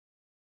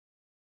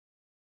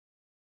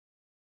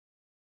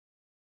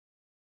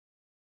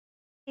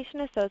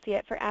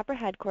Associate for APRA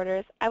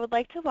Headquarters, I would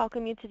like to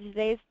welcome you to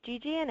today's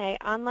GGNA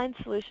Online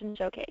Solution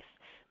Showcase,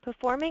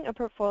 Performing a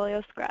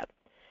Portfolio Scrub.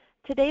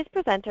 Today's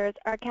presenters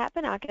are Kat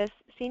Banakis,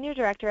 Senior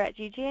Director at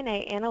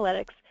GGNA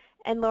Analytics,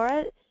 and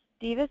Laura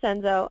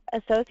DiVincenzo,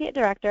 Associate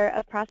Director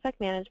of Prospect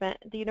Management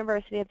at the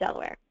University of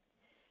Delaware.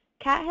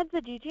 Kat heads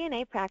the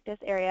GGNA practice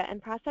area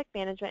in prospect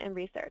management and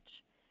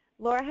research.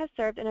 Laura has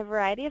served in a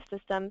variety of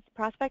systems,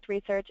 prospect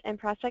research, and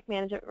prospect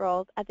management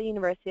roles at the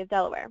University of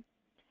Delaware.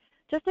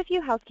 Just a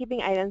few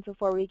housekeeping items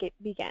before we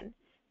begin.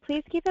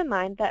 Please keep in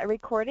mind that a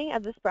recording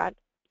of this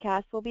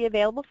broadcast will be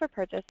available for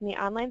purchase in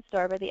the online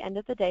store by the end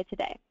of the day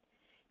today.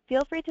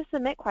 Feel free to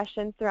submit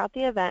questions throughout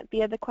the event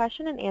via the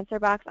question and answer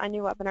box on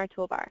your webinar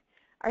toolbar.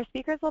 Our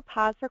speakers will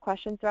pause for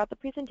questions throughout the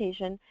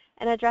presentation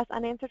and address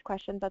unanswered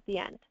questions at the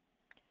end.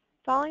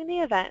 Following the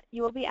event,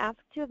 you will be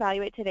asked to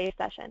evaluate today's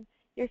session.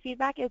 Your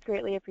feedback is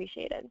greatly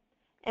appreciated.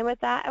 And with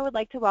that, I would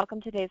like to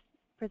welcome today's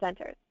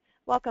presenters.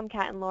 Welcome,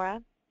 Kat and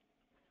Laura.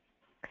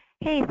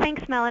 Hey,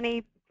 thanks,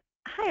 Melanie.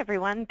 Hi,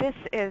 everyone. This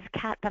is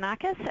Kat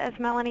Banakis. As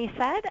Melanie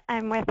said,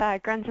 I'm with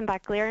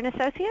Grunzenbach Lear and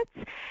Associates,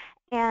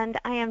 and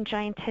I am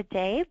joined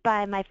today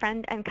by my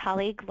friend and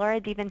colleague, Laura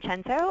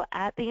DiVincenzo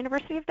at the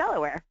University of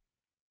Delaware.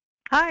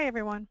 Hi,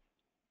 everyone.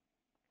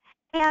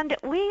 And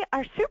we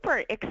are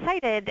super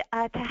excited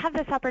to have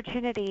this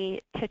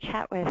opportunity to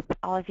chat with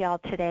all of y'all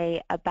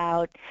today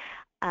about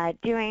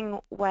doing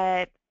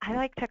what I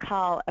like to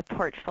call a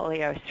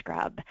portfolio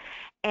scrub.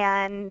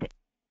 And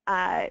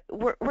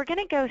we're going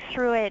to go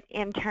through it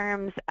in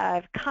terms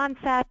of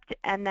concept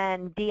and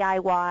then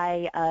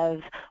DIY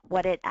of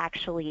what it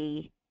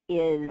actually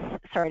is,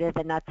 sort of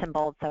the nuts and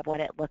bolts of what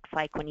it looks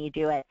like when you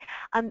do it.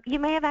 You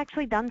may have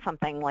actually done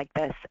something like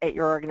this at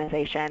your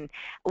organization.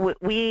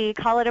 We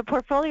call it a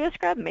portfolio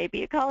scrub. Maybe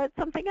you call it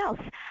something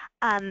else.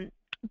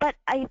 But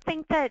I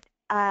think that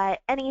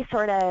any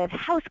sort of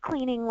house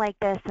cleaning like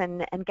this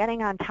and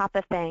getting on top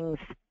of things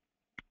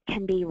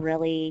can be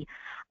really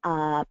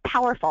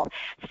powerful.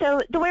 So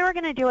the way we're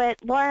going to do it,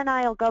 Laura and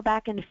I will go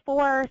back and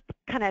forth,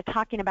 kind of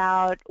talking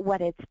about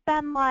what it's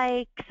been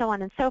like, so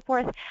on and so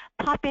forth.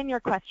 Pop in your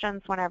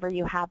questions whenever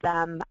you have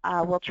them.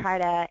 We'll try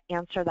to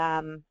answer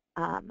them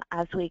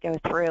as we go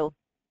through.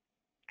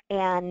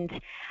 And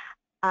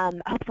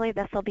hopefully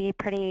this will be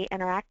pretty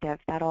interactive.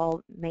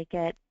 That'll make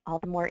it all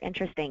the more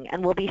interesting.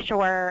 And we'll be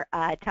sure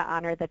to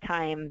honor the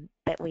time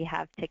that we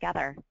have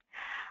together.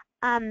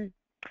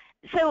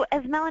 So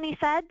as Melanie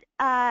said,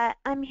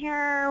 I'm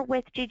here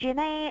with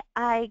GGNA.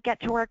 I get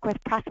to work with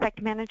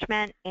prospect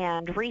management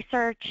and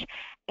research,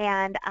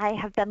 and I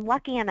have been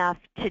lucky enough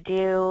to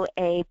do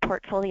a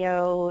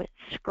portfolio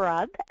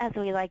scrub, as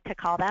we like to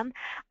call them,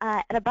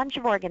 at a bunch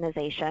of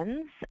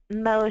organizations,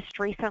 most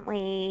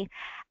recently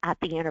at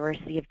the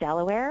University of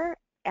Delaware,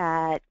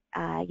 at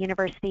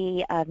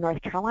University of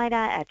North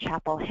Carolina at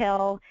Chapel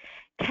Hill,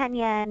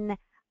 Kenyon,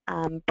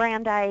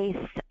 Brandeis,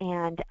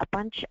 and a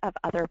bunch of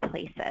other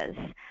places.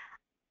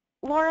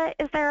 Laura,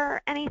 is there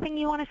anything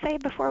you want to say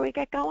before we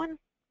get going?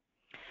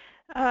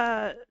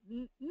 No,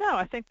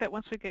 I think that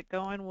once we get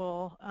going,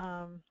 we'll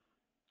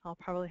I'll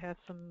probably have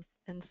some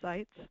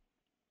insights.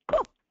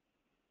 Cool.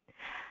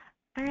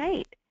 All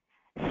right.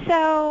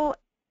 So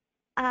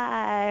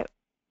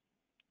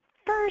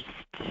first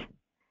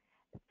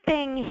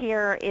thing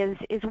here is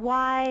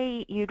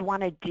why you'd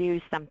want to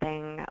do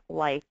something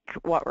like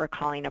what we're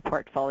calling a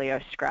portfolio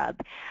scrub.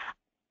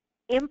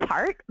 In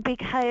part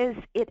because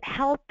it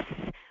helps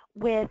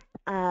with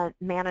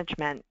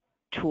management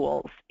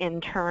tools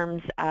in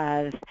terms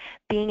of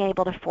being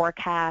able to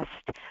forecast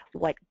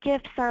what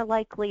gifts are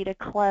likely to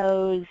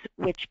close,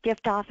 which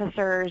gift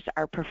officers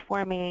are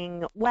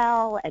performing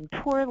well and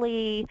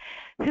poorly,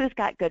 who's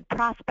got good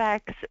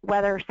prospects,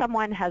 whether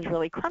someone has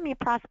really crummy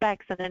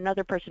prospects and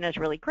another person has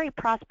really great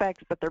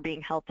prospects, but they're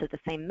being held to the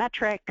same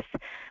metrics,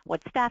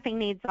 what staffing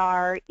needs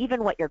are,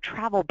 even what your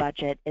travel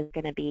budget is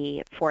going to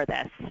be for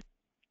this.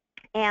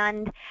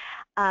 And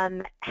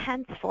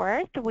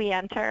henceforth, we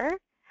enter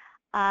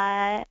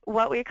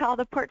what we call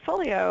the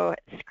portfolio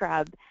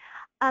scrub.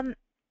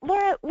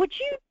 Laura, would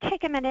you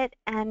take a minute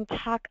and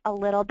talk a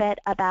little bit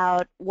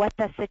about what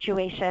the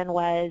situation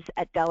was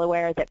at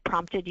Delaware that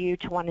prompted you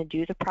to want to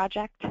do the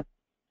project?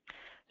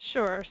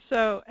 Sure.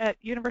 So at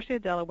University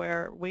of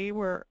Delaware, we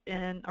were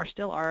in, or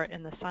still are,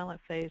 in the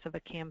silent phase of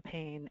a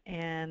campaign,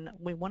 and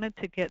we wanted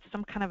to get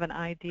some kind of an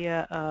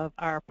idea of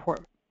our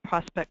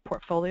prospect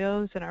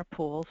portfolios and our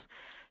pools,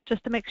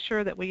 just to make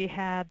sure that we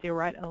had the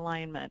right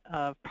alignment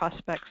of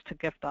prospects to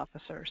gift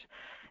officers,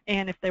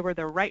 and if they were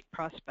the right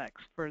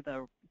prospects for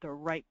the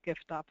right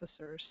gift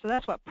officers. So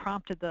that's what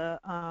prompted the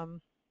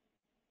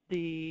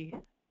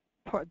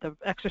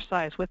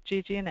exercise with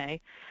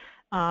GGNA.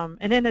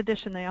 And in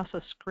addition, they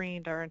also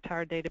screened our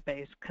entire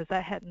database because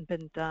that hadn't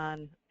been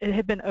done. It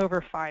had been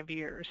over 5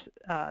 years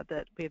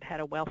that we had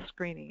had a wealth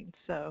screening,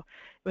 so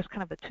it was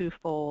kind of a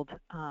twofold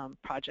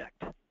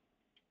project.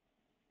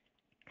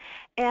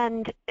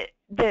 And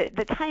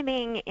the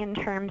timing in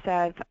terms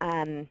of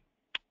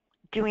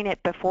doing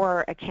it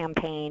before a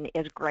campaign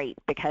is great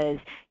because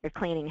you're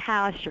cleaning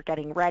house, you're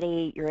getting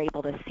ready, you're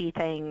able to see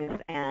things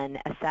and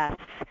assess,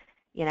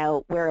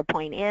 where a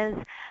point is.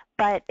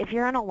 But if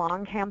you're in a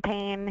long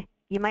campaign,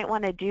 you might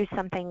want to do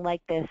something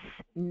like this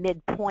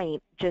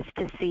midpoint just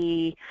to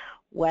see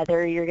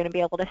whether you're going to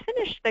be able to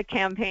finish the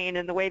campaign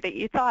in the way that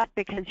you thought,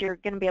 because you're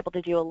going to be able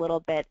to do a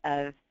little bit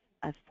of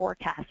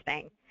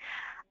forecasting.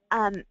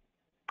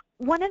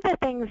 One of the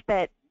things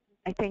that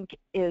I think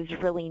is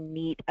really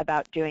neat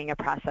about doing a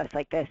process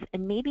like this,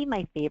 and maybe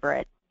my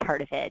favorite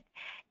part of it,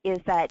 is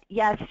that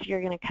yes,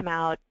 you're going to come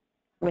out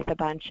with a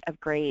bunch of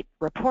great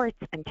reports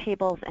and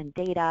tables and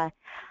data,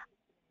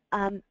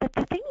 but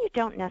the thing you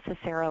don't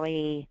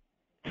necessarily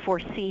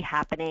foresee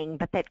happening,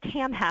 but that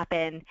can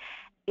happen,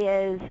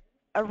 is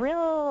a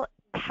real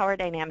power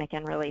dynamic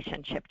and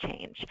relationship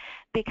change.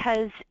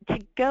 Because to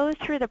go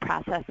through the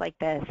process like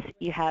this,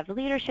 you have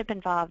leadership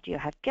involved, you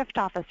have gift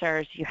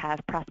officers, you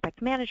have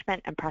prospect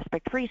management and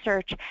prospect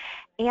research,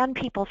 and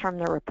people from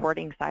the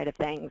reporting side of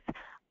things,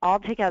 all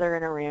together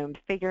in a room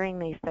figuring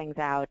these things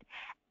out.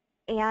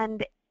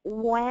 And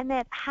when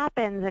it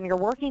happens and you're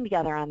working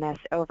together on this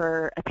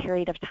over a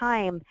period of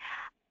time,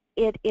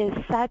 it is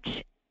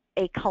such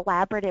a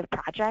collaborative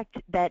project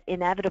that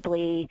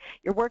inevitably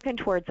you're working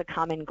towards a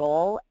common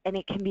goal, and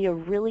it can be a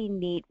really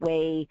neat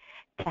way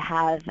to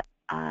have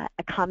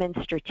a common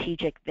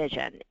strategic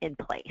vision in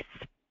place.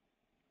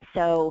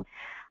 So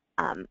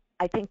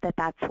I think that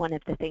that's one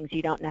of the things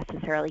you don't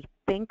necessarily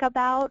think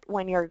about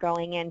when you're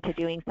going into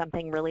doing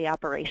something really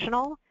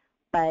operational,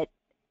 but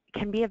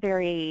can be a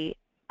very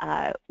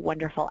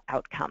wonderful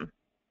outcome.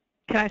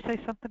 Can I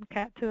say something,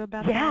 Kat, too,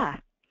 about that? Yeah.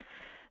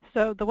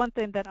 So the one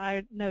thing that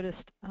I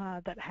noticed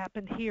that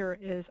happened here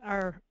is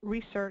our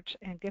research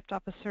and gift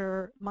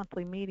officer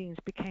monthly meetings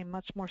became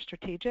much more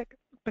strategic,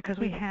 because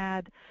we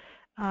had,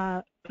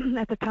 at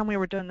the time we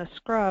were doing the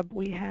scrub,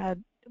 we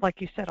had,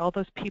 like you said, all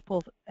those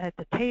people at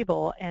the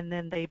table, and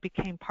then they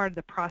became part of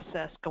the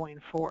process going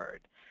forward.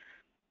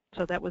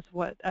 So that was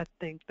what I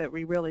think that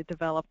we really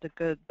developed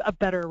a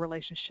better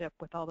relationship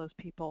with all those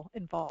people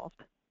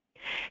involved.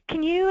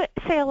 Can you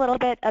say a little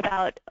bit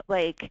about,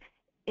 like,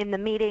 in the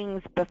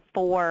meetings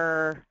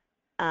before,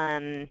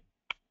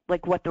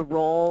 like what the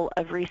role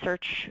of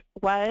research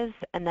was,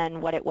 and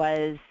then what it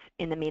was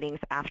in the meetings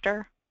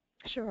after?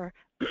 Sure.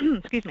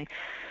 Excuse me.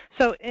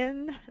 So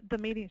in the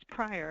meetings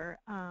prior,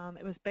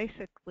 it was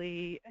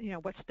basically,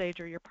 what stage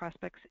are your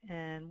prospects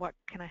in? What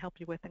can I help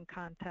you with in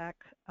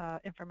contact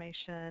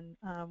information?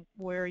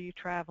 Where are you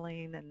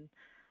traveling,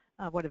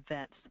 and what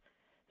events?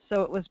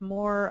 So it was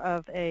more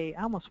of I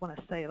almost want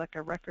to say like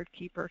a record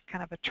keeper,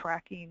 kind of a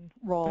tracking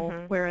role,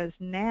 whereas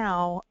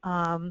now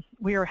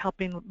we are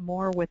helping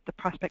more with the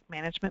prospect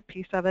management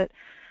piece of it.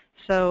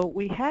 So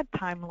we had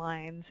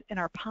timelines in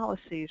our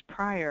policies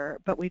prior,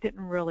 but we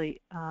didn't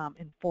really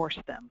enforce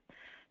them.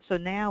 So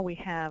now we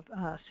have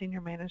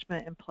senior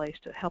management in place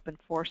to help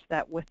enforce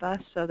that with us,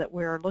 so that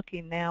we're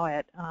looking now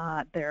at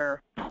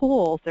their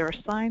pools, their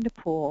assigned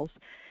pools,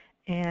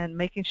 and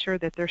making sure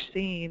that they're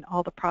seeing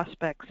all the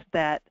prospects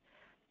that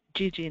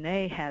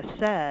GG&A has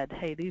said,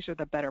 hey, these are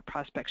the better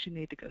prospects, you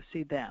need to go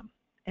see them.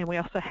 And we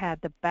also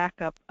had the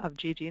backup of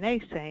GG&A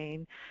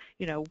saying,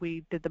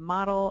 we did the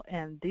model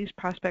and these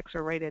prospects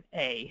are rated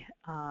A.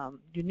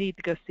 You need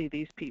to go see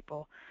these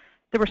people.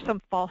 There were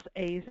some false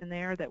A's in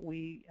there that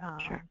we,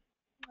 Sure.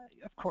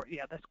 Of course,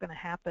 yeah, that's going to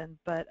happen,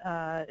 but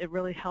it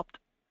really helped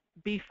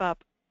beef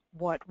up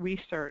what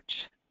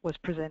research was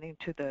presenting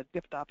to the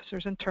gift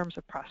officers in terms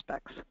of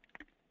prospects.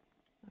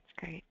 That's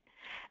great.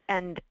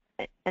 And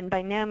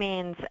by no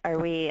means are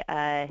we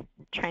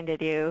trying to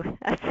do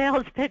a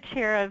sales pitch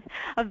here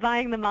of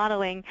buying the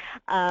modeling,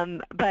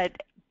 but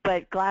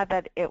glad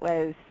that it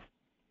was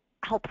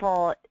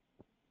helpful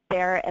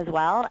there as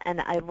well.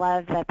 And I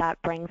love that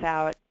that brings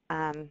out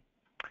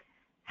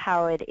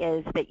how it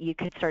is that you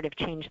could sort of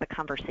change the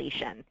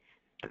conversation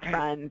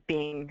from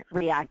being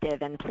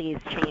reactive and please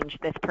change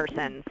this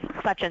person's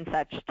such and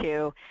such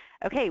to,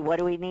 okay, what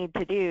do we need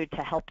to do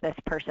to help this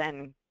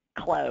person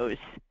close?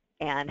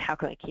 And how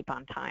can we keep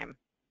on time?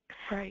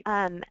 Right.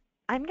 I'm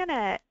going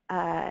to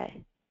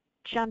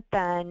jump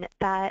in.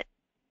 That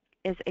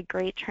is a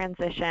great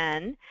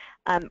transition.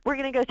 We're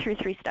going to go through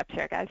 3 steps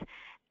here, guys.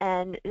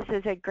 And this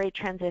is a great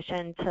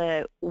transition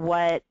to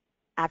what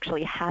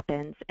actually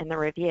happens in the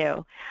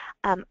review.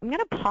 I'm going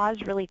to pause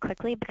really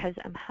quickly because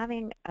I'm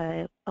having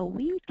a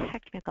wee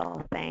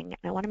technical thing.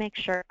 And I want to make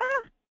sure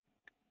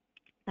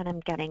that I'm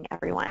getting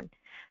everyone.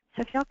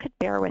 So if y'all could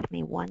bear with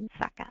me 1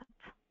 second.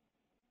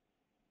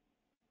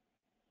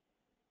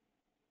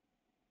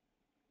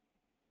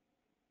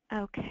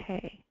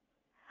 Okay.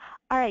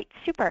 All right,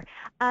 super.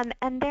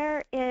 And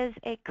there is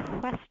a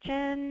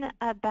question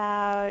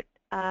about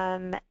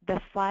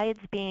the slides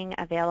being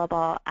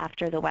available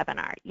after the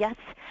webinar. Yes,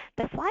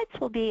 the slides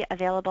will be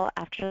available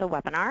after the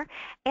webinar.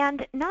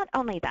 And not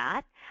only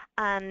that,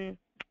 I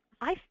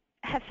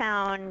have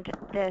found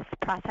this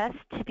process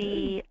to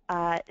be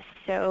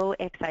so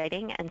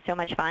exciting and so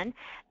much fun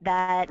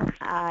that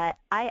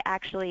I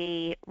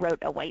actually wrote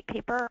a white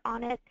paper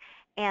on it.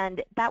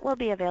 And that will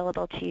be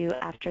available to you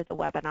after the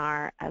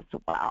webinar as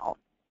well.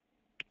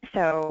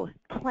 So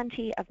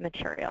plenty of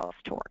materials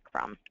to work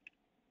from.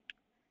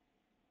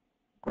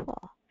 Cool.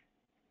 All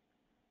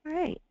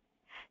right.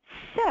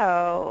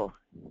 So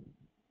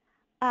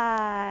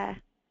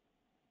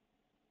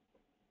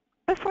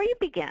before you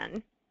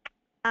begin,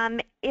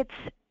 it's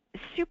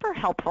super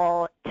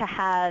helpful to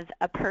have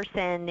a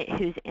person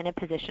who's in a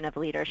position of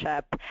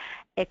leadership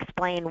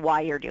explain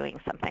why you're doing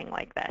something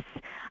like this.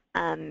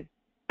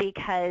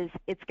 Because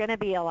it's going to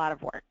be a lot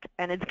of work,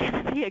 and it's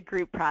going to be a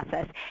group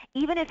process.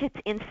 Even if it's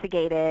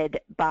instigated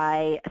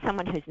by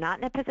someone who's not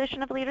in a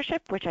position of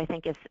leadership, which I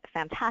think is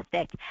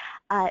fantastic,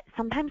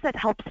 sometimes it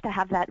helps to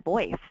have that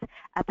voice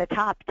at the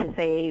top to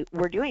say,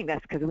 we're doing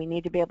this because we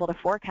need to be able to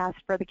forecast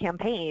for the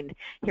campaign.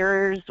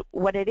 Here's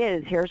what it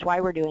is. Here's why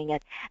we're doing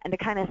it. And to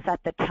kind of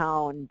set the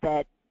tone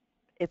that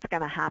it's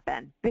going to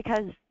happen,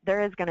 because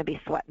there is going to be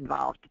sweat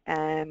involved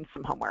and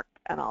some homework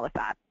and all of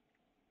that.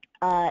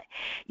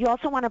 You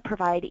also want to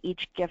provide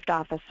each gift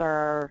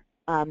officer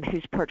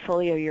whose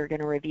portfolio you're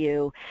going to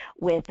review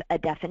with a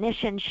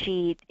definition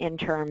sheet in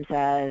terms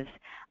of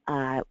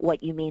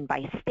what you mean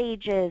by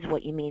stages,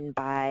 what you mean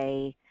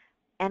by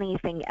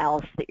anything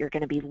else that you're going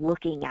to be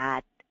looking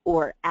at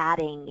or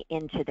adding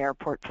into their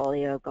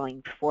portfolio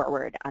going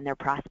forward on their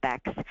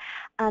prospects.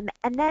 And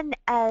then,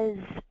 as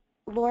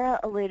Laura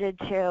alluded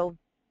to,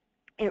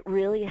 it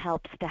really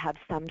helps to have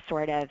some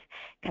sort of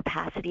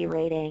capacity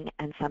rating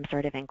and some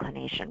sort of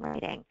inclination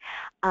rating,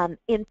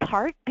 in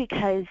part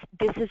because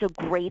this is a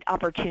great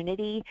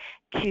opportunity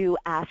to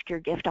ask your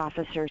gift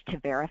officers to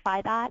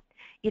verify that.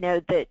 You know,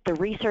 the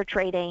research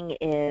rating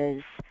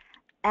is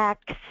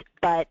X,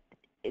 but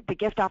the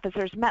gift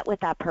officers met with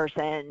that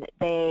person.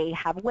 They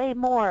have way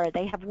more,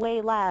 they have way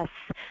less,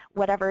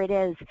 whatever it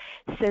is,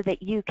 so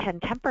that you can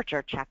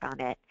temperature check on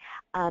it.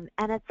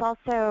 And it's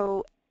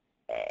also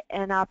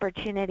an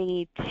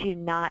opportunity to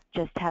not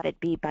just have it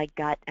be by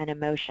gut and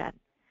emotion,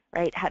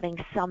 right?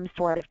 Having some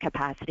sort of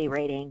capacity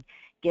rating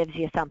gives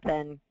you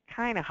something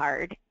kind of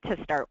hard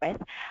to start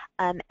with,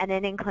 and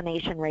an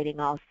inclination rating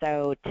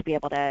also to be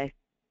able to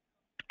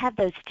have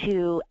those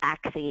two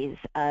axes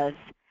of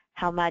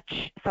how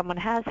much someone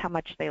has, how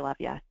much they love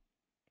you.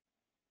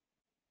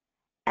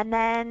 And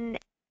then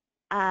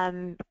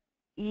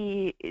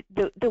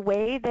the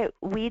way that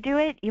we do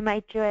it, you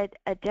might do it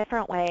a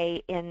different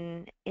way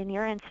in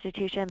your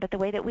institution, but the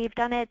way that we've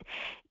done it,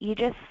 you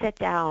just sit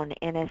down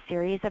in a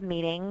series of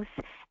meetings,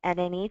 and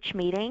in each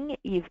meeting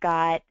you've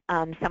got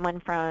someone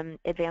from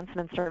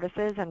advancement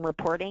services and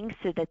reporting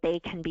so that they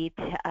can be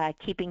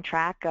keeping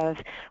track of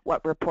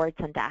what reports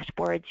and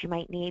dashboards you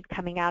might need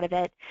coming out of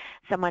it,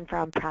 someone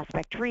from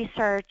prospect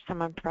research,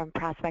 someone from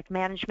prospect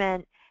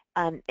management.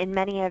 In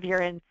many of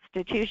your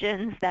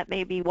institutions, that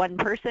may be one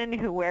person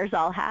who wears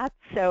all hats,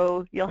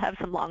 so you'll have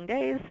some long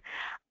days.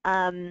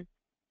 And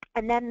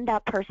then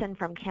that person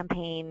from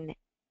campaign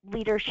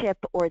leadership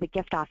or the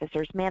gift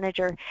officer's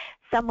manager,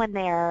 someone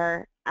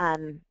there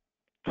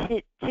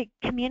to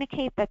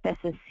communicate that this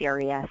is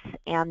serious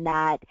and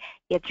that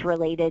it's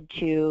related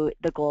to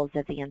the goals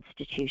of the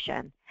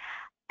institution.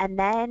 And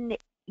then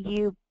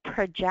you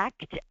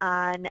project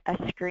on a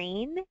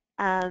screen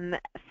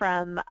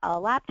from a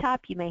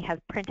laptop. You may have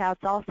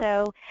printouts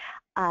also,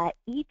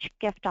 each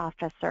gift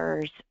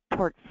officer's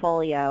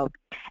portfolio.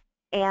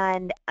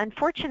 And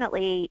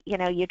unfortunately, you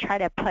know, you try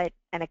to put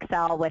an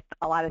Excel with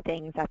a lot of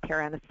things up here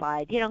on the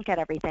slide. You don't get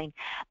everything.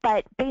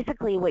 But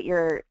basically what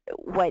you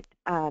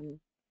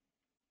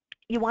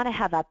want to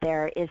have up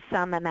there is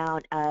some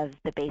amount of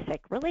the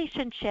basic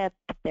relationship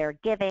they're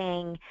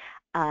giving,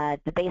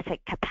 the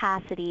basic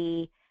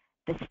capacity,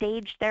 the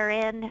stage they're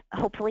in,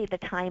 hopefully the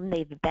time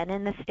they've been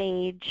in the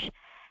stage,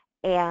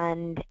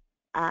 and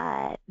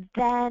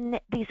then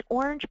these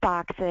orange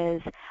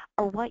boxes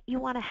are what you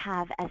want to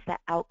have as the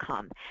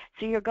outcome.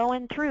 So you're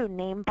going through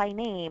name by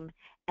name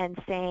and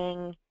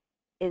saying,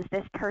 is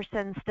this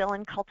person still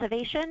in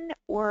cultivation,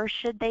 or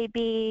should they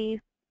be,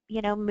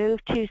 you know,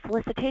 moved to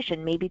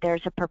solicitation? Maybe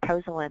there's a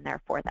proposal in there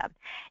for them.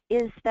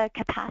 Is the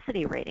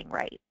capacity rating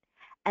right?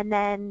 And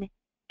then,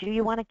 do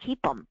you want to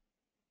keep them?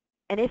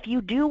 And if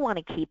you do want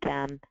to keep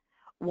them,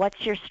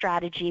 what's your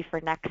strategy for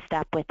next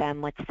step with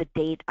them? What's the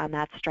date on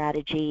that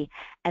strategy?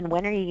 And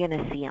when are you going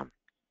to see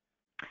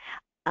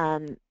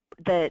them?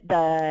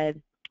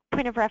 The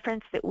point of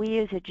reference that we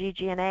use at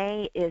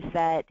GG&A is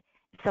that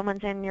if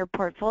someone's in your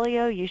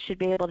portfolio, you should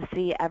be able to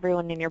see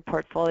everyone in your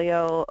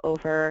portfolio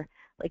over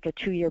like a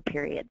 2-year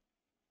period.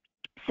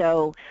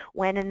 So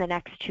when in the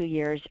next 2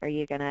 years are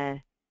you going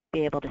to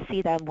be able to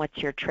see them?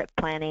 What's your trip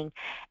planning?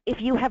 If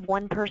you have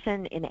one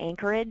person in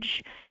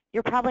Anchorage,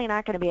 you're probably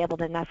not going to be able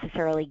to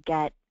necessarily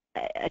get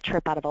a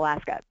trip out of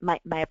Alaska. My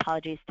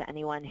apologies to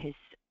anyone who's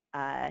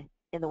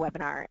in the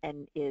webinar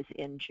and is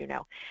in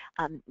Juneau.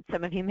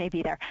 Some of you may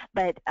be there,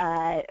 but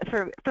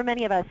for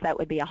many of us that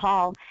would be a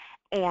haul.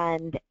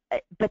 And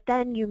but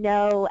then, you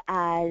know,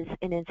 as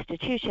an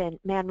institution,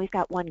 man, we've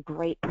got one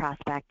great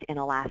prospect in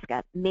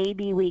Alaska.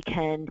 Maybe we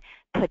can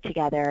put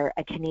together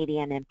a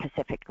Canadian and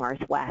Pacific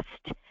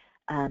Northwest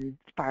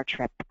far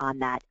trip on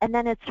that. And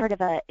then it's sort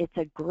of it's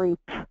a group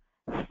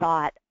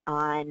thought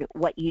on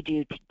what you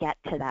do to get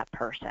to that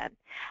person,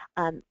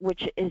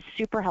 which is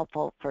super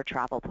helpful for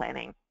travel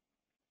planning.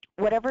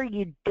 Whatever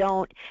you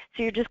don't,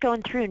 so you're just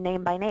going through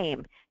name by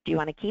name. Do you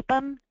want to keep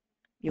them?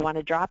 You want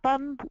to drop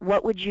them?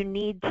 What would you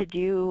need to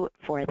do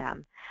for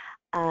them?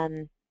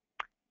 And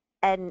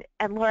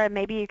Laura,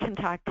 maybe you can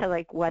talk to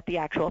like what the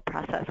actual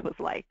process was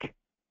like.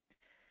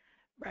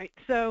 Right.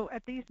 So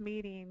at these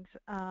meetings,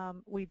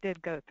 we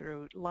did go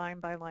through line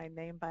by line,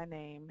 name by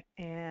name,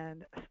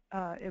 and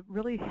it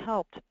really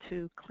helped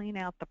to clean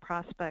out the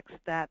prospects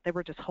that they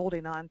were just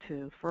holding on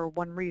to for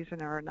one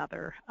reason or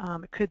another.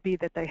 It could be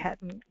that they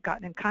hadn't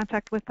gotten in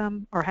contact with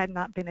them or had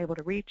not been able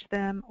to reach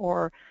them,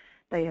 or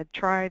they had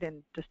tried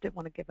and just didn't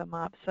want to give them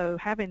up. So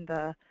having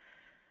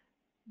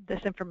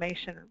this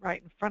information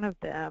right in front of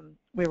them,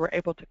 we were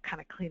able to kind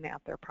of clean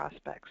out their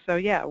prospects. So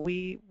yeah,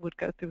 we would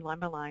go through line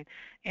by line,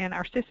 and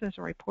our systems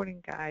and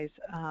reporting guys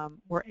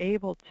were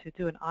able to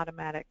do an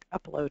automatic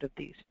upload of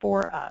these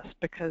for us,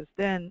 because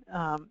then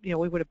we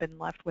would have been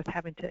left with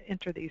having to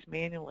enter these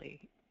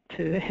manually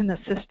in the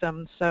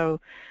system.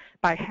 So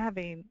by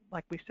having,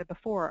 like we said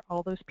before,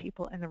 all those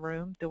people in the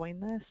room doing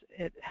this,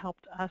 it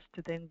helped us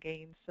to then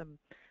gain some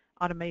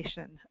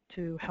automation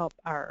to help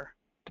our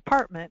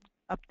department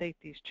update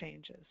these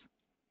changes.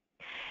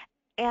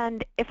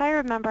 And if I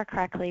remember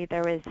correctly,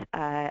 there was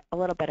a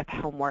little bit of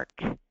homework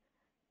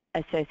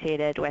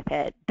associated with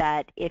it,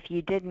 that if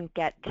you didn't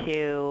get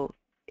through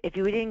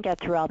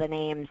all the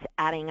names,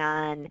 adding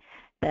on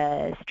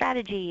the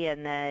strategy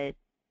and the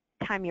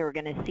time you were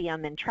going to see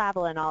them in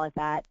travel and all of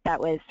that, that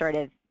was sort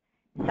of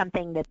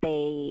something that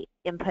they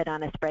input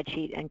on a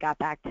spreadsheet and got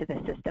back to the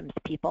systems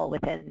people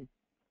within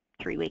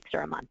 3 weeks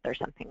or a month or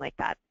something like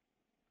that.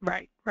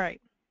 Right,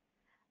 right.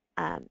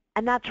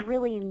 And that's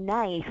really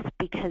nice,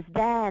 because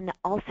then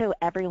also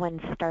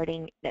everyone's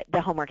starting, the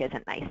homework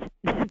isn't nice,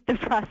 the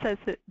process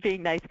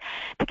being nice,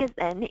 because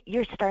then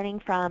you're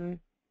starting from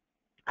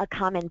a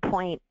common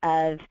point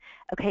of,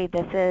 okay,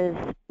 this is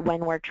when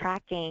we're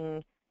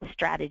tracking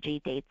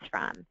strategy dates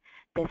from.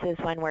 This is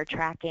when we're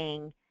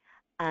tracking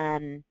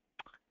when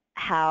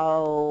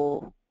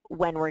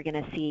we're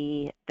going to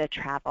see the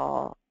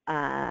travel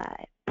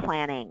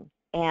planning.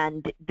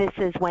 And this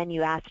is when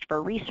you asked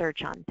for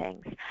research on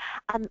things.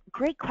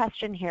 Great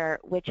question here,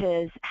 which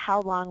is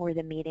how long were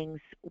the meetings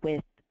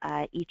with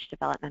each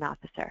development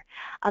officer?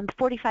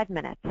 45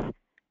 minutes.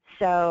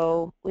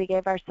 So we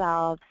gave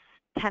ourselves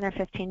 10 or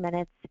 15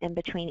 minutes in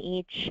between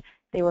each.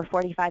 They were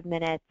 45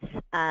 minutes.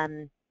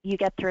 You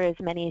get through as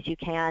many as you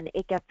can.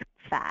 It gets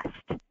fast.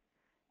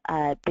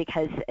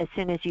 Because as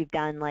soon as you've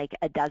done like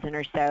a dozen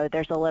or so,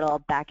 there's a little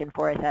back and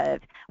forth of,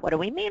 what do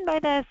we mean by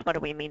this? What do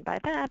we mean by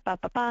that? Bah,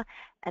 bah, bah.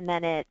 And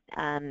then it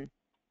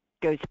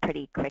goes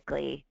pretty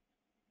quickly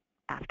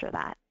after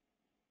that.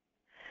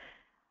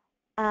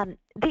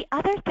 The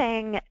other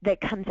thing that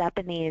comes up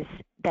in these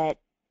that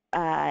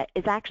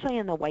is actually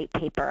in the white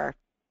paper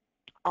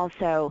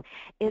also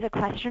is a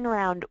question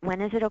around,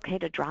 when is it okay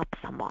to drop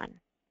someone?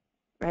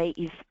 Right?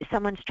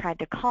 Someone's tried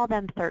to call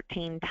them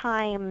 13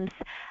 times,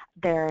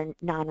 they're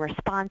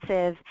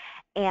non-responsive,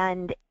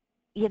 and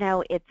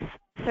it's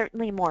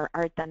certainly more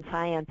art than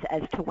science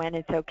as to when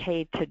it's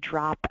okay to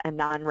drop a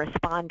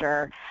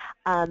non-responder,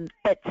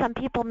 but some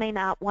people may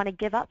not want to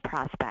give up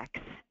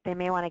prospects. They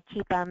may want to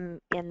keep them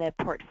in the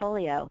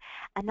portfolio,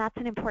 and that's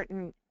an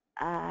important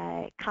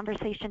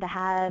conversation to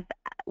have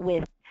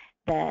with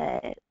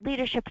the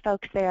leadership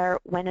folks there.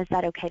 When is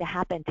that okay to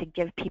happen, to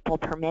give people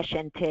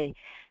permission to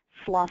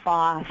slough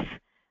off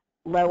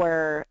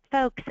lower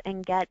folks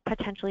and get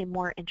potentially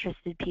more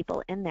interested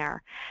people in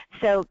there?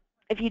 So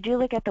if you do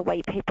look at the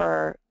white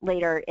paper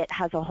later, it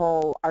has a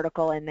whole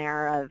article in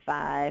there of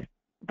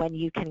when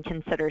you can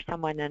consider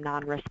someone a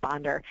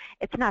non-responder.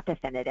 It's not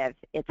definitive.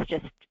 It's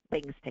just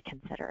things to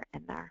consider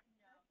in there.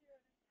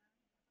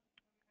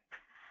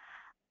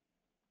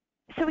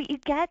 So what you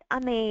get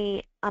on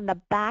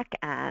the back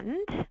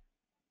end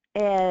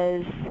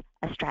is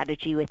a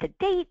strategy with a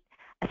date,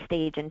 a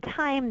stage and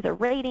time, the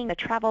rating, the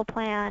travel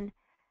plan,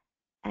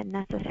 and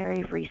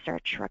necessary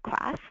research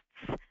requests,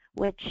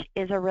 which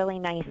is a really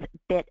nice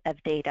bit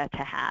of data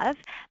to have.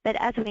 But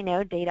as we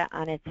know, data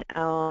on its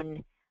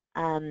own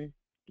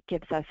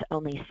gives us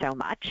only so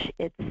much.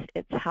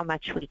 It's how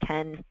much we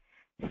can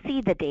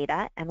see the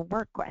data and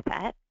work with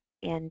it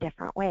in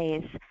different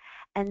ways.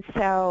 And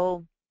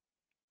so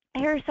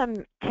here are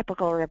some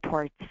typical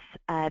reports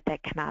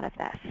that come out of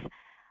this.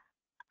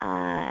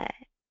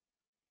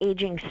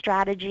 Aging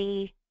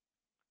strategy,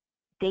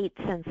 date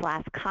since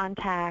last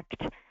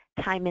contact,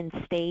 time and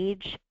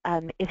stage.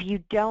 If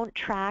you don't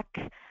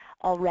track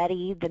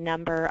already the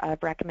number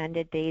of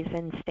recommended days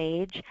in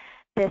stage,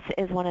 this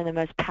is one of the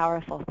most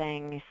powerful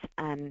things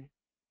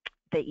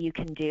that you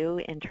can do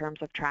in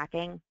terms of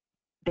tracking,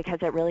 because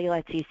it really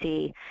lets you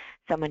see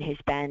someone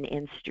who's been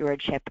in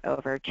stewardship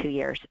over 2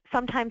 years,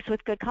 sometimes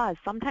with good cause,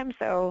 sometimes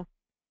though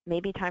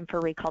maybe time for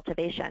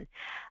recultivation.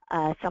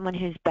 Someone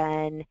who's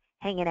been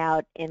hanging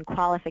out in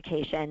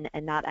qualification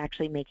and not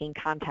actually making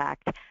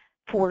contact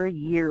 4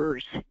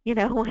 years,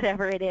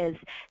 whatever it is,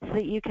 so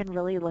that you can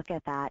really look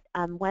at that.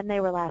 When they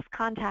were last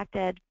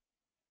contacted,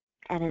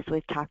 and as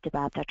we've talked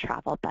about, the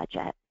travel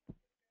budget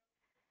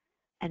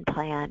and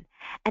plan.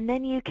 And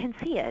then you can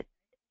see it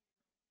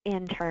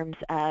in terms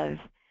of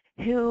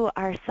who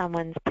are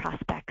someone's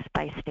prospects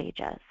by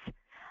stages.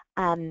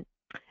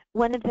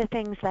 One of the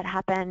things that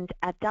happened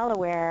at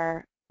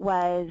Delaware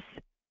was,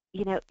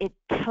 it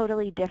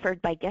totally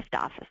differed by gift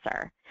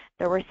officer.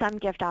 There were some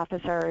gift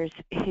officers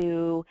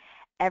who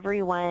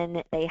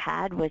everyone they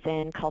had was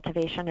in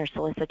cultivation or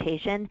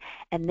solicitation,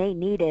 and they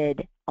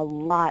needed a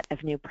lot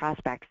of new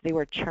prospects. They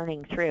were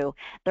churning through.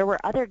 There were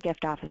other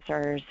gift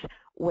officers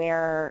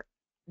where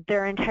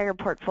their entire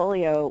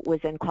portfolio was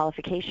in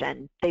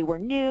qualification. They were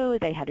new,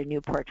 they had a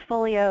new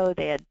portfolio,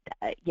 they had,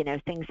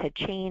 things had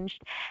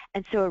changed.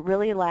 And so it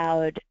really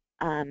allowed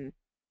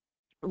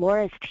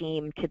Laura's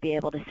team to be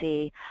able to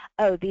see,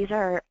 oh, these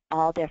are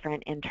all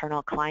different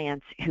internal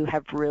clients who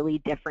have really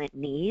different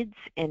needs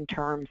in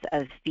terms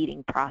of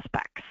feeding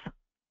prospects.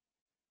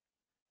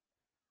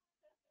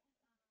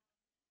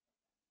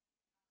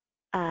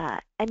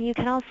 And you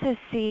can also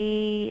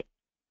see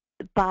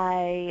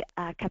by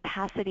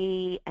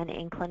capacity and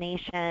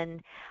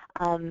inclination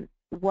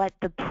what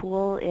the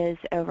pool is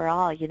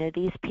overall.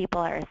 These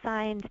people are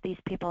assigned, these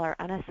people are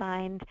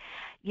unassigned.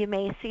 You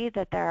may see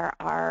that there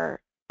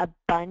are a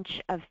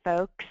bunch of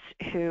folks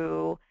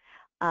who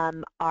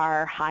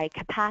are high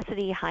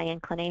capacity, high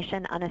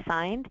inclination,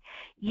 unassigned.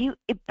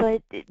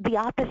 But the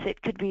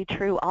opposite could be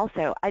true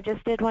also. I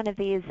just did one of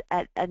these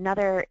at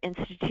another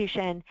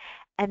institution,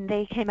 and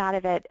they came out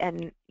of it,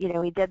 and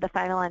we did the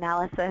final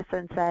analysis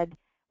and said,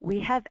 we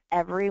have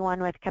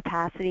everyone with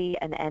capacity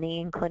and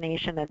any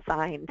inclination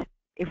assigned.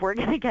 If we're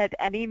going to get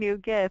any new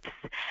gifts,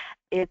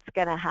 it's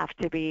going to have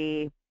to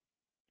be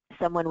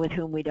someone with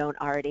whom we don't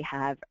already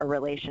have a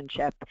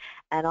relationship.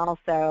 And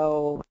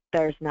also,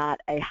 there's not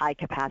a high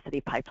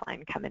capacity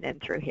pipeline coming in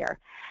through here.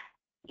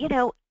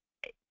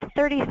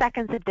 30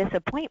 seconds of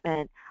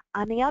disappointment,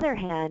 on the other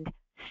hand,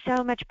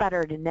 so much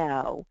better to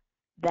know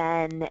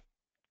than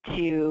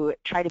to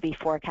try to be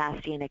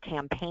forecasting a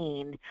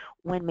campaign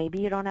when maybe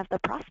you don't have the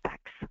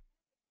prospects.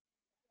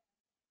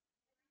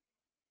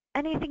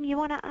 Anything you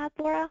want to add,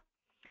 Laura?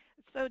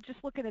 So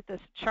just looking at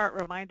this chart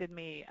reminded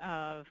me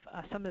of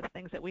some of the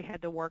things that we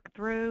had to work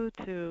through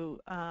to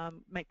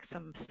make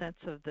some sense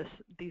of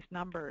these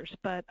numbers.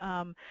 But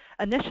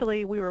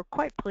initially, we were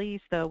quite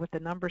pleased, though, with the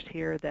numbers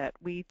here that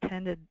we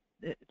tended.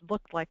 It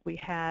looked like we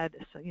had,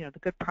 the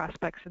good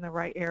prospects in the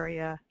right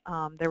area.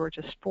 There were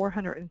just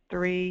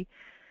 403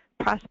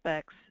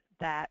 prospects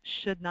that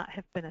should not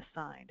have been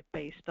assigned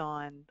based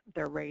on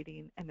their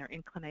rating and their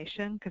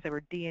inclination, because they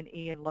were D and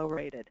E and low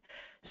rated.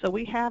 So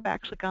we have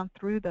actually gone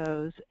through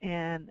those,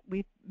 and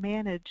we've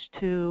managed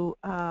to,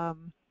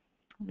 I'm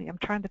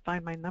trying to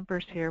find my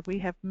numbers here. We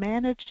have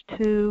managed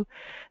to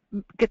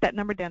get that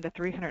number down to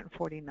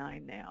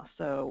 349 now.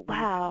 So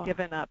we've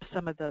given up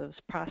some of those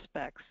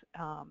prospects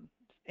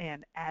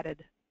and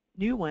added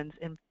new ones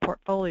in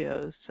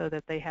portfolios so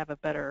that they have a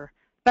better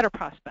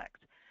prospect.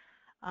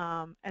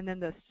 And then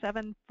the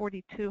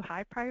 742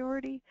 high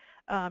priority,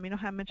 how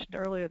I mentioned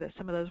earlier that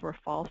some of those were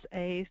false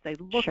A's. They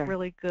look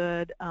really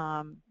good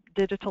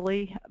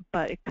digitally,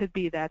 but it could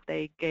be that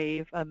they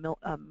gave a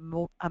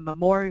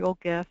memorial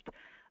gift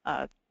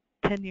 10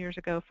 years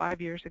ago, 5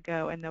 years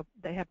ago, and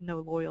they have no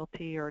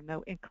loyalty or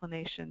no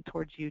inclination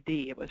towards UD.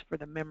 It was for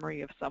the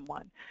memory of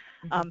someone.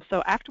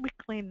 So after we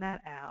cleaned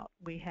that out,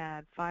 we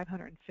had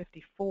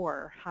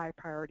 554 high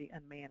priority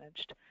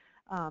unmanaged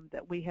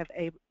that we have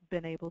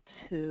been able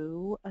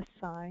to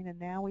assign, and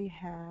now we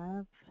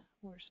have,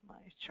 where's my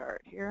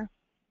chart here?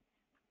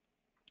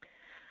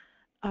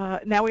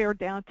 Now we are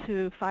down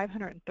to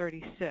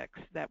 536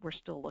 that we're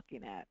still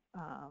looking at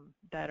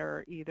that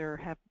are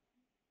either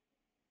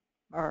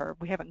or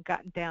we haven't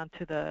gotten down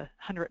to the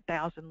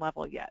 100,000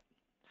 level yet.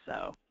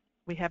 So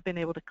we have been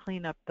able to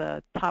clean up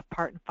the top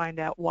part and find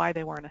out why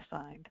they weren't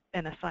assigned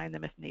and assign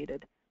them if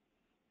needed.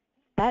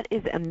 That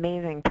is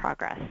amazing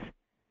progress.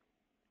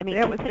 I mean,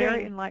 it was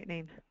very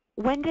enlightening.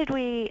 When did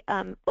we?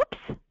 Oops,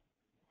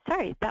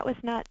 sorry, that was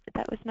not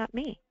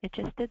me. It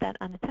just did that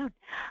on its own.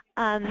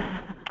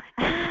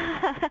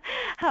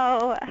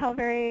 How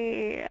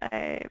very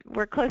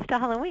we're close to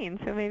Halloween,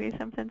 so maybe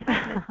something's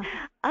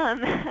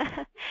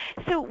happening.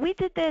 So we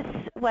did this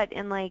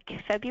in like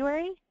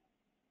February?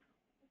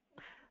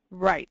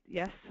 Right.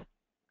 Yes.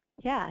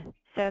 Yeah.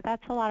 So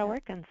that's a lot of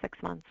work in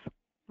 6 months.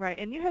 Right,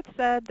 and you had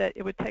said that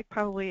it would take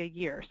probably a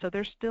year, so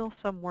there's still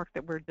some work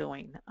that we're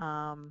doing.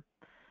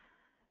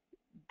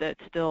 There's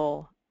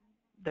still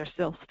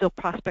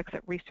prospects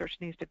that research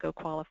needs to go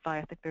qualify.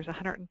 I think there's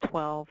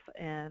 112,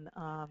 and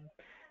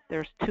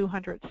there's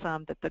 200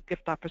 some that the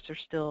gift officers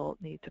still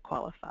need to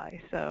qualify.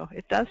 So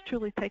it does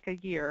truly take a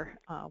year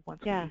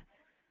once we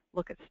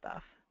look at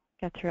stuff.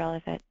 Get through all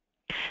of it.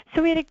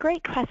 So we had a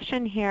great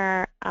question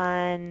here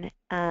on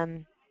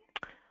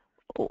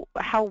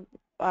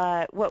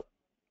what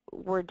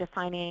we're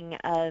defining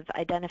of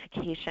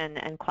identification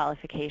and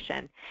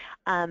qualification.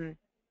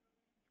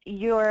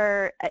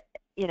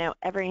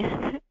 every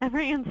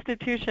every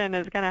institution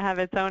is going to have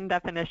its own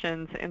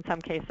definitions in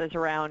some cases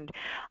around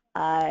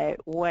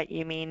what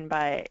you mean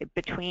by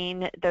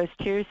between those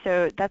two.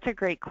 So that's a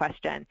great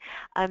question.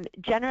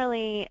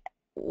 Generally,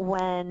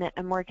 when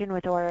I'm working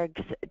with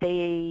orgs,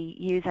 they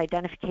use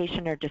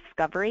identification or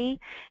discovery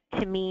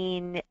to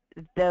mean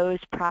those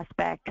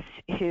prospects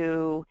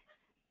who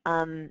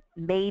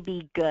may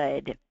be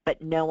good,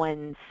 but no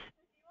one's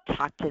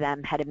talked to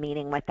them, had a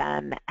meeting with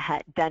them,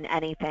 had done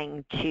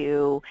anything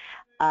to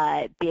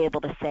be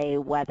able to say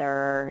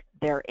whether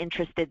they're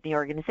interested in the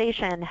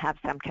organization, have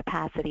some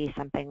capacity,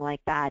 something like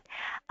that.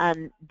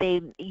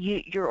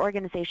 Your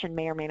organization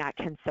may or may not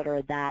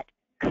consider that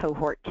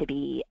cohort to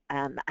be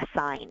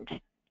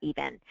assigned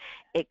even.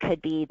 It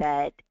could be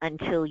that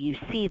until you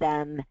see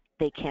them,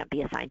 they can't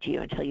be assigned to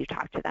you until you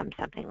talk to them,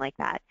 something like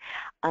that.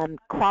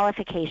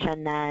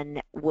 Qualification then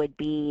would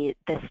be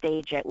the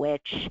stage at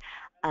which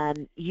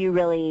you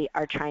really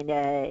are trying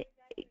to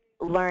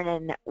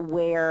learn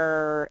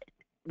where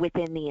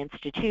within the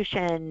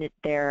institution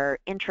their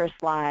interest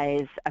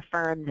lies,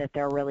 affirm that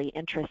they're really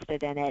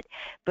interested in it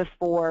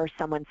before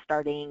someone's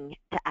starting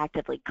to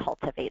actively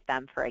cultivate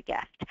them for a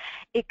gift.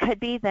 It could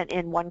be that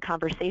in one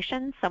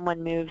conversation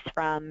someone moves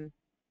from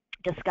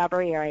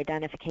discovery or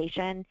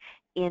identification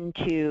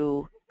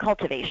into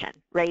cultivation,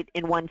 right?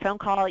 In one phone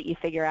call, you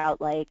figure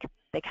out like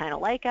they kind of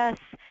like us,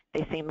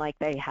 they seem like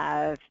they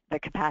have the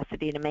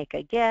capacity to make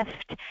a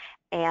gift,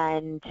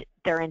 and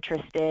they're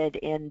interested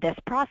in this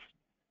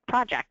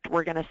project.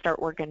 We're going to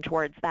start working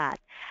towards that.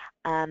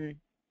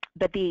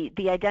 But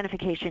the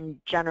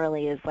identification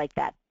generally is like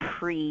that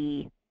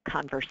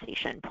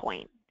pre-conversation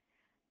point.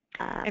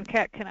 And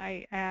Kat, can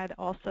I add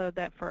also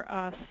that for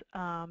us,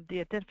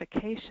 the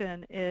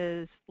identification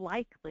is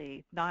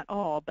likely, not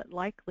all, but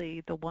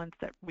likely the ones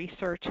that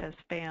research has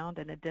found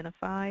and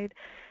identified.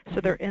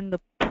 So they're in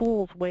the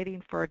pools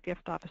waiting for a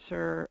gift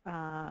officer.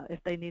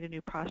 If they need a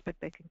new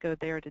prospect, they can go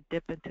there to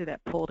dip into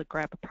that pool to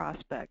grab a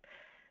prospect.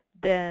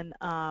 Then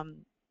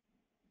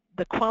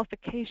the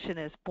qualification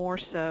is more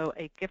so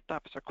a gift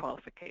officer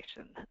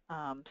qualification.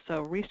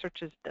 So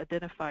research has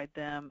identified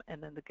them,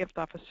 and then the gift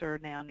officer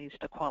now needs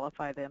to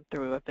qualify them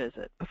through a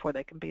visit before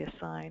they can be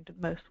assigned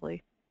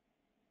mostly.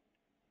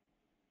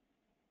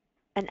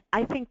 And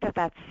I think that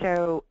that's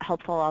so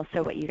helpful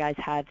also what you guys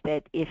have,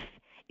 that if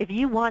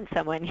you want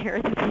someone, here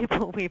are the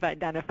people we've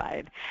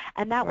identified.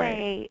 And that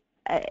way,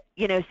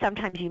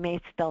 sometimes you may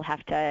still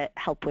have to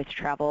help with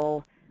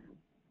travel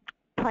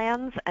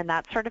plans and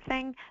that sort of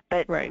thing,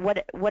 but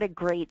what a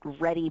great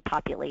ready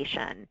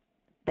population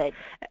that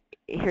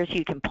here's who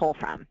you can pull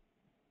from.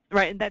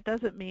 Right, and that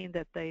doesn't mean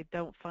that they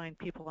don't find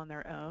people on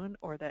their own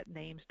or that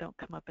names don't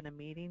come up in a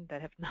meeting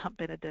that have not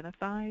been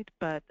identified,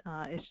 but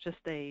it's just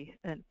a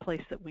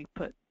place that we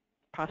put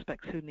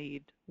prospects who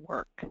need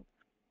work.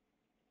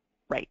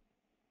 Right.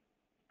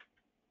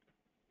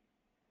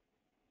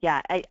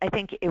 Yeah, I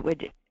think it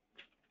would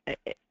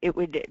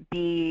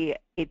be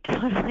a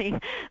totally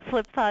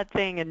flip-flop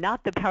thing and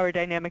not the power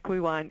dynamic we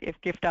want if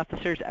gift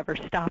officers ever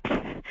stopped,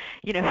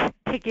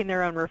 taking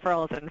their own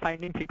referrals and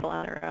finding people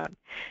on their own.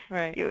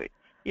 Right.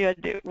 You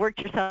had to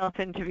work yourself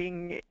into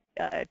being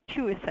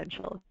too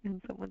essential in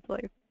someone's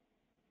life.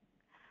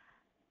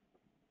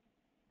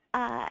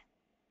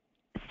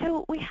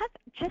 So we have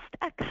just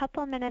a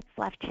couple minutes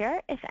left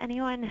here. If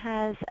anyone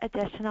has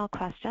additional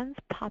questions,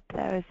 pop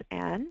those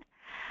in.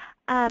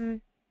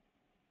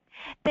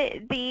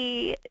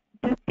 The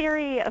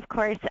theory, of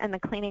course, and the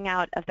cleaning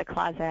out of the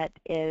closet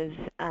is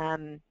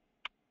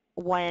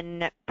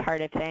one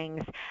part of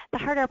things. The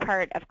harder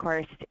part, of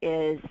course,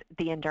 is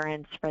the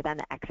endurance for then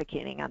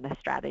executing on the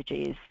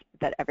strategies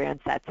that everyone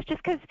sets,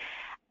 just because,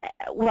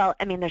 well,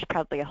 I mean, there's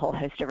probably a whole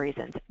host of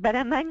reasons, but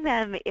among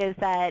them is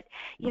that,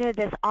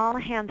 this all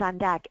hands on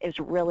deck is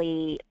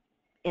really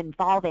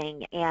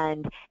involving,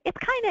 and it's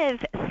kind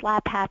of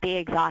slap happy,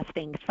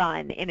 exhausting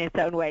fun in its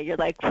own way. You're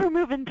like, we're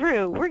moving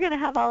through, we're going to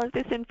have all of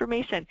this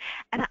information,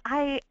 and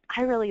I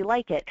really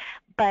like it.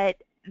 But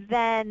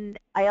then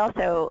I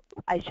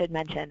should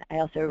mention, I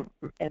also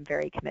am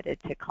very committed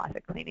to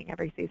closet cleaning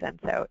every season,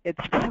 so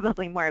it's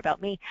probably more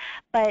about me.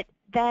 But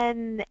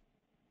then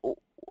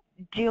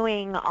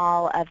doing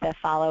all of the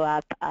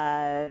follow-up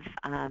of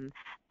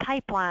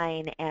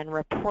pipeline and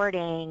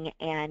reporting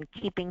and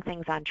keeping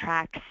things on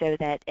track so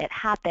that it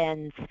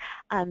happens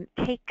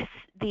takes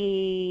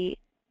the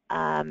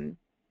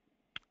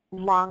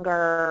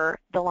longer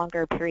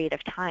period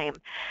of time.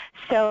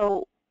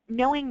 So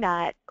knowing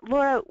that,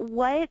 Laura,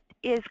 what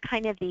is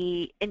kind of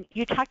and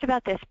you talked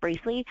about this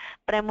briefly,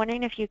 but I'm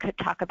wondering if you could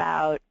talk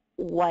about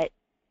what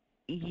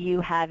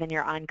you have in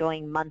your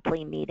ongoing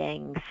monthly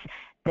meetings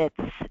that's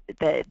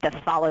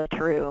the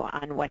follow-through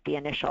on what the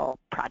initial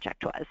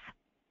project was.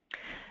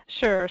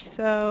 Sure.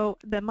 So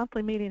the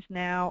monthly meetings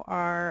now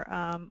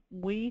are,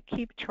 we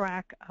keep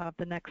track of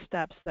the next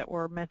steps that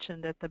were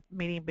mentioned at the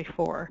meeting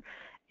before,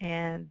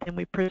 and then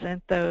we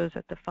present those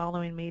at the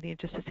following meeting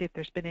just to see if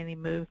there's been any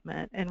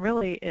movement. And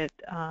really it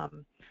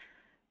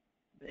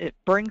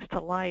brings to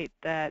light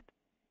that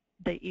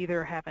they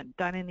either haven't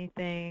done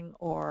anything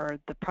or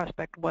the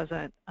prospect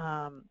wasn't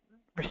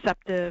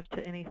receptive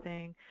to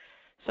anything.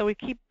 So we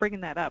keep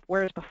bringing that up,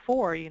 whereas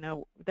before,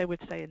 they would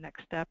say a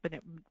next step, and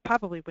it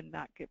probably would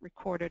not get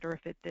recorded, or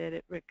if it did,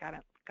 it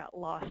got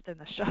lost in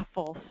the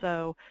shuffle.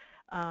 So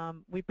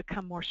we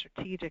become more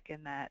strategic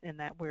in that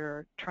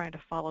we're trying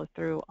to follow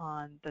through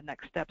on the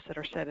next steps that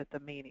are set at the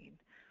meeting.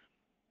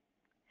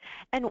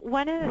 And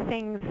one of the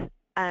things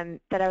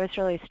that I was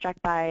really struck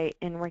by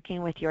in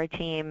working with your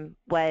team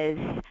was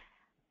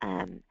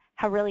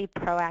how really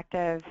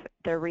proactive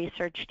the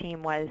research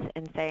team was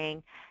in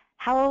saying,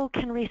 how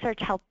can research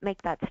help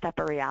make that step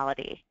a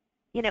reality?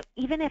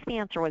 Even if the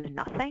answer was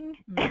nothing,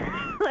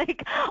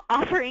 like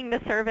offering the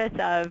service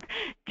of,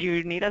 do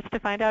you need us to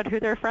find out who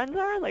their friends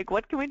are? Like,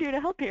 what can we do to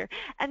help here?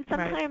 And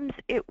sometimes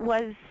it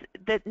was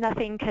that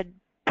nothing could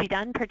be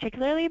done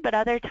particularly, but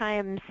other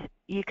times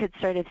you could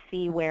sort of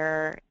see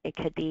where it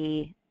could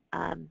be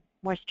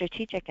more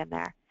strategic in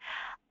there.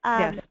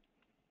 Yes.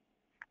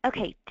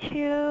 Okay,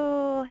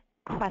 2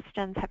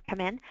 questions have come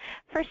in.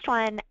 First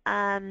one,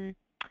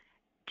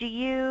 do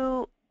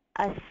you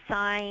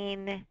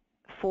assign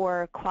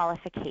for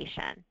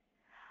qualification?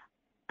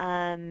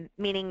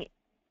 Meaning,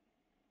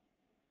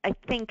 I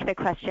think the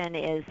question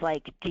is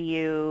like, do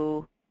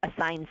you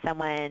assign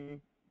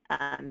someone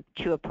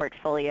to a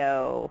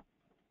portfolio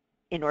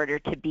in order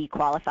to be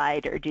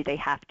qualified, or do they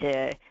have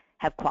to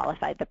have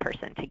qualified the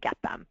person to get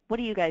them? What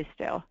do you guys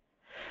do?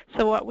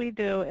 So what we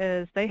do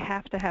is they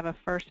have to have a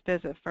first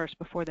visit first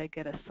before they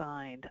get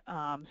assigned.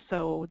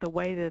 So the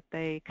way that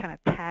they kind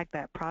of tag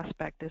that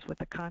prospect is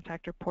with a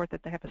contact report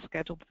that they have a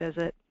scheduled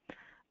visit.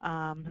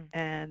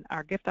 And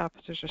our gift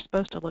officers are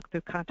supposed to look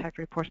through contact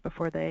reports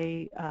before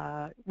they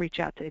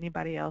reach out to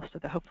anybody else, so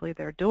that hopefully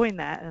they're doing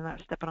that and not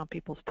stepping on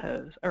people's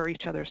toes or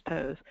each other's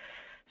toes.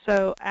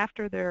 So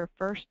after their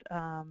first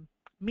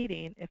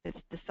meeting, if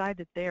it's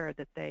decided there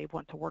that they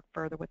want to work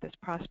further with this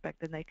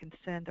prospect, then they can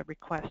send a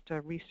request to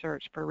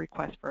research for a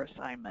request for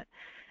assignment.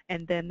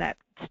 And then that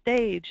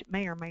stage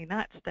may or may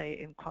not stay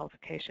in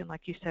qualification.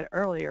 Like you said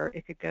earlier,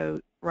 it could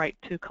go right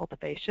to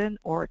cultivation,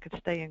 or it could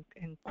stay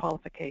in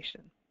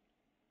qualification.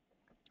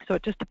 So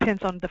it just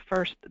depends on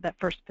that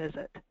first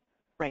visit.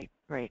 Right.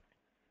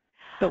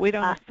 But we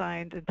don't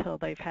assign until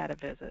they've had a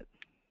visit.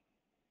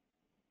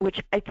 Which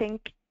I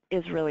think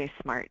is really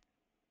smart.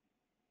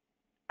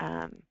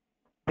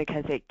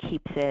 Because it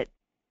keeps it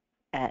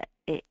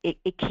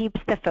keeps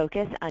the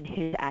focus on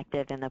who's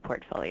active in the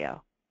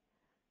portfolio.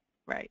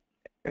 Right.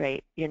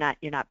 You're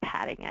not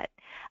padding it,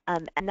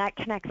 and that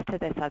connects to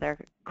this other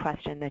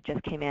question that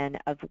just came in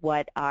of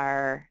what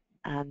are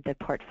the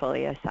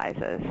portfolio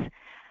sizes,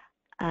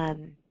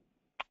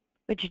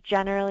 which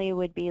generally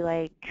would be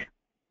like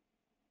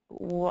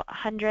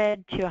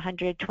 100 to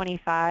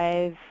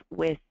 125,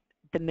 with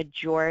the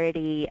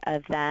majority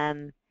of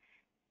them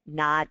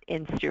not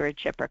in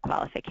stewardship or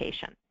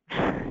qualification.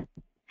 So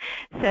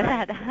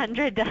that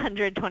 100 to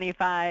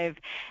 125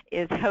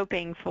 is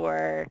hoping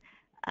for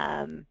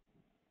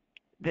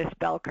this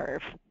bell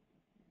curve.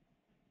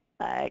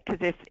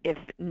 Because if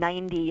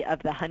 90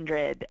 of the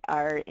 100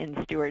 are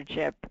in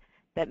stewardship,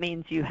 that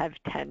means you have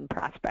 10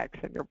 prospects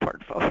in your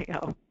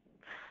portfolio.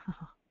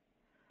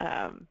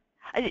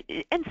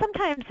 And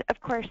sometimes, of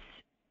course,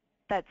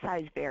 that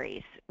size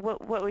varies.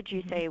 What would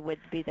you say would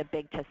be the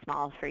big to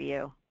small for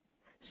you?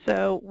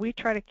 So we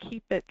try to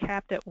keep it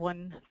capped at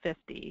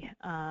 150.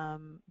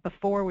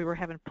 Before we were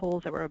having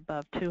pools that were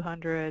above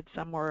 200,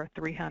 some were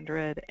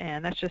 300,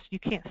 and that's just, you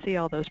can't see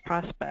all those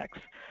prospects.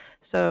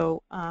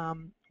 So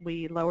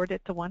we lowered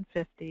it to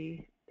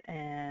 150,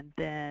 and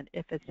then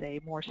if it's a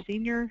more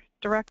senior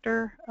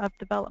director of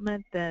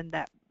development, then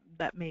that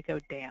may go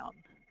down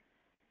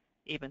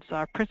even. So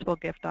our principal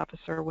gift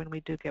officer, when we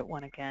do get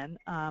one again,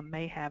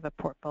 may have a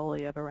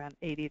portfolio of around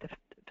 80 to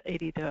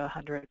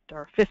 100,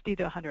 or 50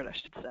 to 100, I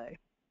should say.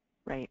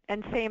 Right,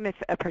 and same if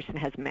a person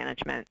has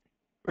management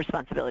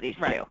responsibilities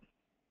too.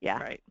 Yeah.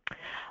 Right.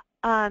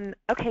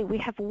 Okay, we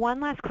have one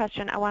last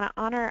question. I want to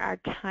honor our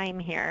time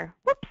here.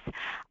 Whoops.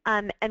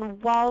 And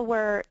while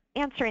we're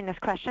answering this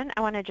question,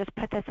 I want to just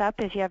put this up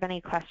if you have any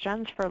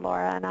questions for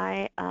Laura and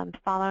I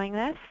following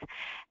this.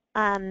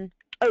 2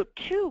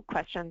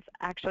 questions,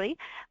 actually.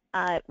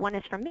 One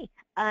is from me.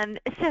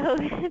 So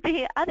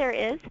the other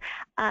is,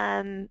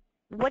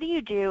 what do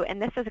you do,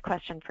 and this is a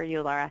question for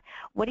you, Laura,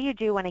 what do you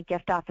do when a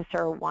gift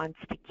officer wants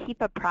to keep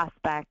a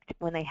prospect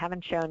when they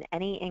haven't shown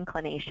any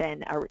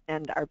inclination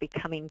and are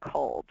becoming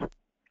cold?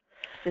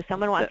 So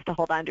someone wants to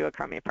hold on to a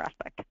crummy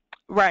prospect.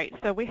 Right,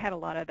 so we had a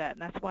lot of that,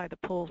 and that's why the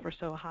pools were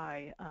so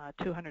high,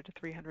 200 to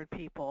 300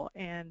 people.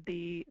 And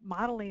the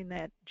modeling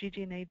that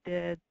GG&A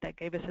did that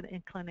gave us an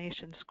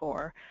inclination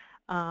score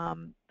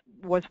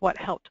was what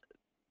helped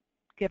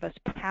give us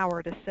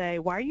power to say,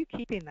 why are you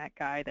keeping that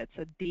guy that's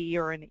a D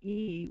or an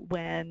E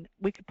when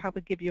we could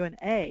probably give you an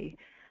A?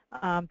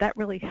 That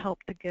really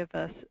helped to give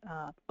us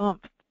oomph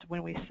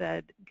when we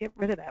said, get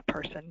rid of that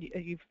person.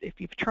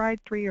 If you've tried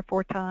 3 or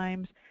 4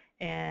 times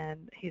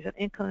and he's an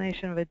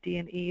inclination of a D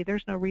and E,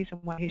 there's no reason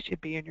why he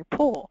should be in your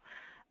pool.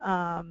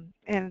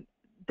 And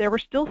There were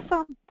still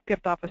some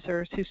gift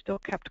officers who still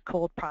kept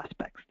cold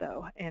prospects,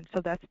 though, and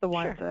so that's the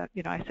ones Sure.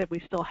 that, I said we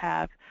still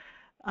have,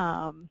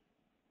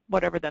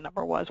 whatever the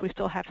number was, we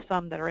still have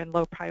some that are in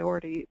low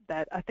priority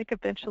that I think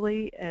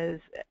eventually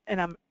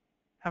and I'm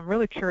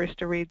really curious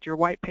to read your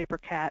white paper,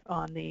 Kat,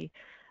 on the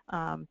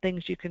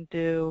things you can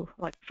do,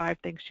 like 5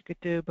 things you could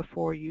do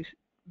before you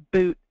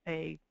boot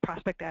a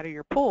prospect out of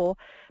your pool,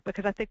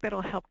 because I think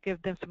that'll help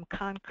give them some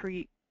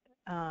concrete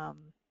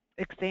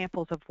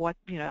examples of what,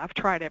 I've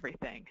tried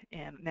everything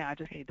and now I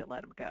just need to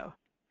let them go.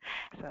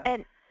 So.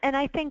 And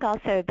I think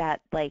also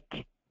that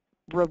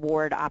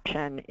reward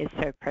option is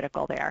so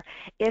critical there.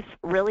 If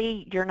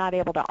really you're not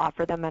able to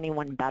offer them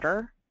anyone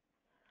better,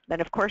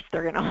 then of course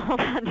they're going to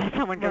hold on to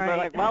someone because they're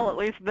like, well, at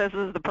least this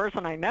is the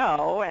person I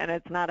know, and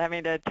it's not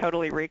having to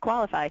totally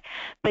requalify.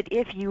 But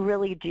if you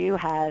really do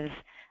have,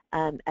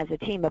 as a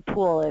team, a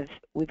pool of,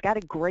 we've got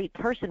a great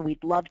person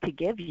we'd love to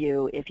give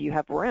you if you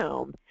have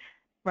room,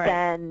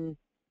 then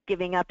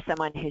giving up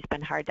someone who's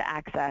been hard to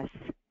access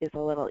is a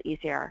little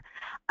easier.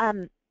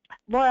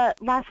 Laura,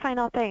 last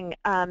final thing.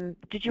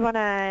 Did you want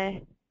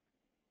to?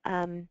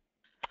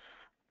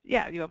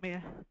 Yeah, you want me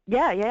to?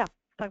 Yeah.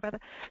 Talk about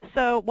that.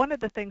 So one of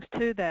the things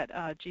too that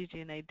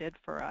GG&A did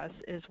for us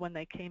is when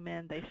they came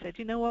in, they said,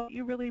 you know what,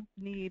 you really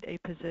need a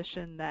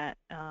position that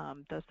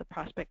does the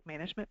prospect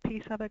management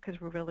piece of it,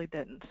 because we really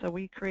didn't. So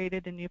we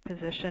created a new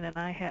position, and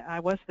I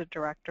was the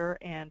director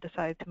and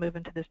decided to move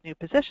into this new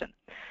position.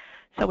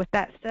 So with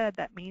that said,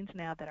 that means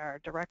now that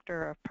our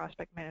Director of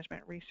Prospect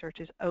Management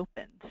Research is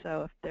open.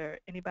 So if there's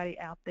anybody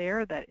out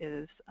there that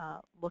is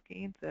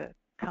looking to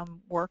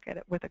come work at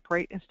it with a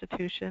great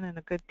institution and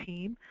a good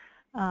team,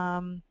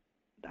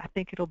 I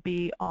think it'll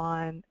be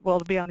on, well,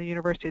 it'll be on the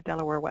University of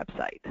Delaware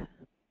website.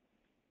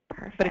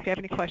 Perfect. But if you have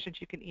any questions,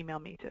 you can email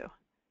me too.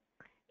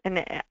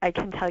 And I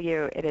can tell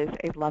you it is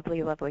a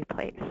lovely, lovely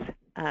place.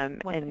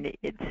 And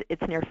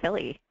it's near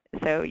Philly,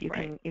 so you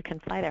can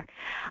fly there.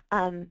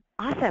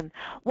 Awesome.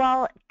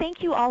 Well,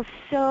 thank you all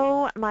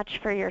so much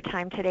for your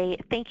time today.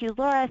 Thank you,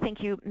 Laura.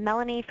 Thank you,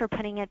 Melanie, for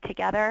putting it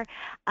together.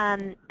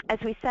 As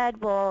we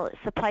said, we'll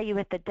supply you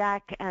with the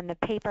deck and the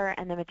paper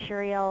and the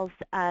materials.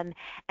 And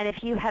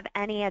if you have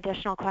any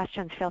additional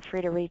questions, feel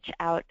free to reach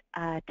out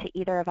to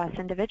either of us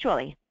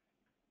individually.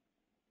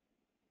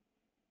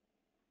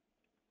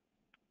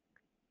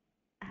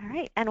 All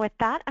right, and with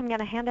that, I'm going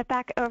to hand it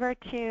back over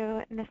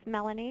to Miss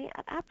Melanie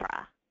at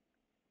APRA.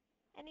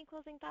 Any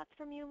closing thoughts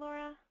from you,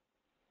 Laura?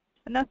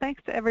 No,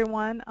 thanks to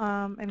everyone,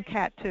 and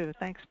Kat too.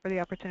 Thanks for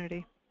the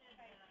opportunity.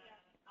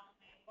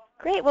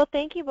 Great. Well,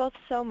 thank you both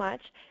so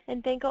much,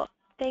 and thank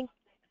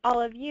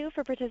all of you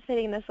for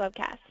participating in this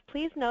webcast.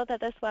 Please note that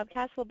this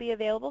webcast will be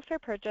available for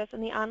purchase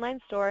in the online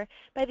store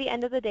by the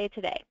end of the day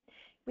today.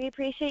 We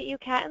appreciate you,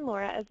 Kat and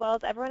Laura, as well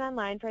as everyone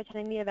online for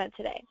attending the event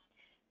today.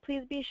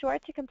 Please be sure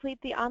to complete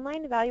the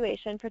online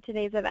evaluation for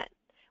today's event,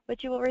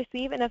 which you will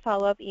receive in a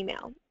follow-up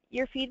email.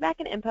 Your feedback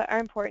and input are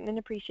important and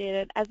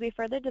appreciated as we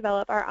further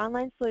develop our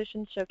online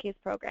solutions showcase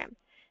program.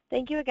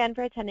 Thank you again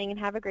for attending and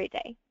have a great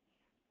day.